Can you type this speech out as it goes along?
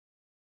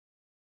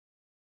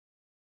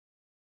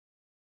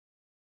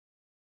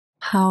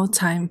How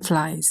time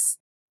flies.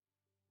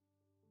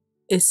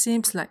 It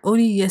seems like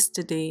only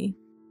yesterday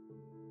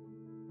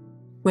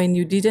when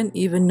you didn't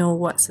even know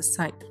what's a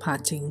side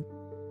parting.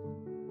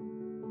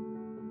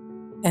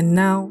 And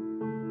now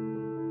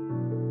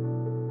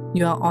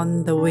you are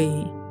on the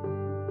way,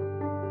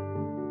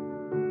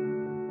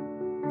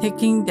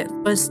 taking that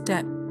first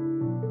step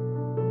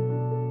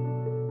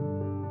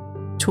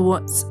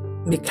towards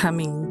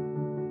becoming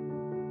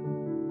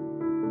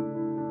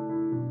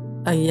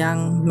a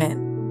young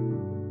man.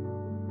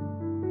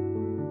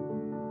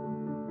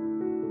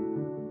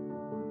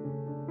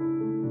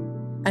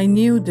 I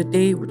knew the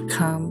day would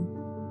come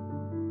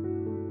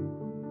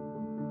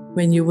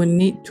when you would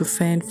need to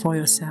fend for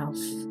yourself.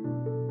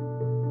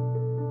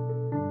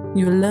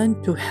 You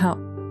learn to help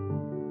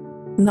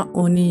not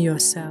only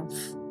yourself,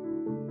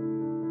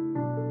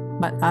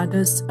 but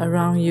others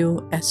around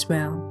you as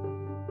well.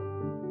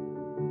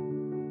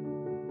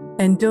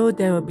 And though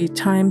there will be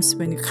times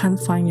when you can't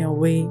find your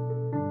way,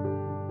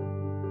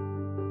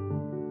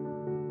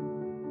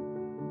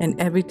 and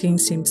everything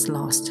seems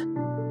lost,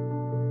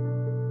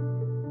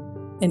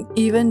 and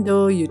even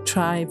though you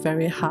try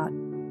very hard,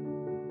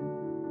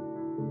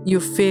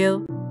 you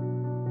fail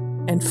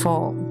and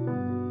fall.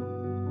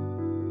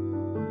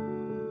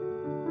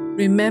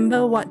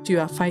 Remember what you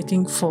are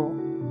fighting for,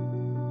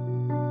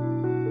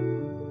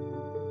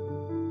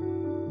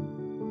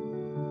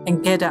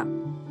 and get up.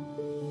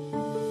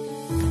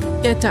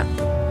 Get up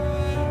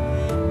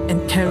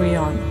and carry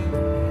on.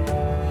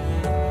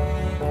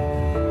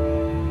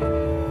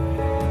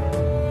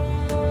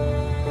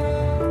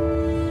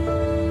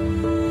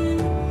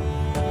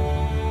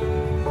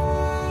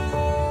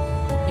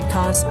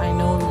 Because I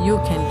know you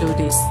can do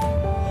this.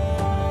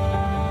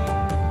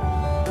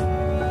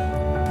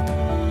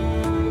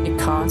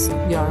 Because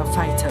you're a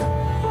fighter.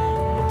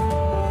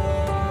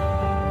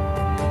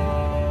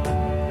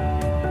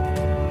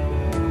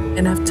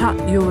 And I've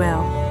taught you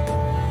well.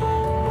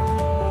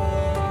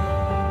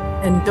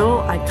 And though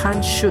I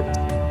can't shoot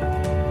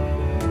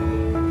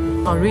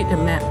or read a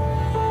map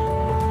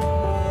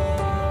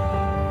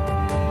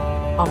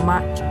or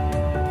march,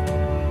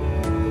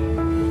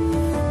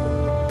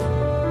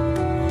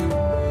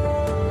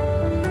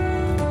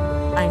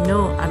 I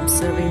know I'm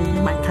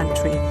serving my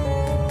country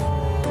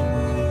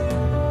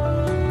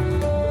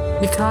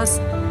because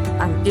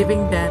I'm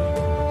giving them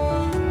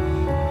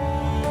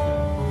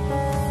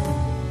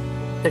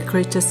the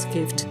greatest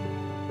gift.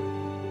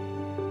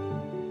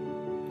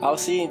 I'll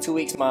see you in 2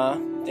 weeks, Ma.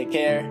 Take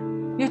care.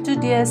 You too,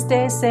 dear.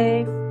 Stay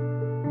safe.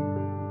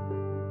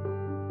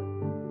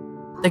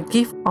 The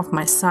gift of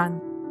my son,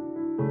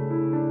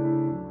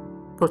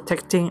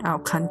 protecting our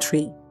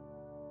country,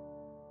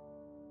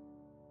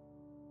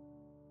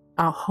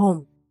 our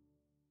home.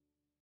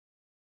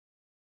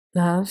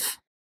 Love,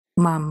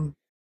 Mom.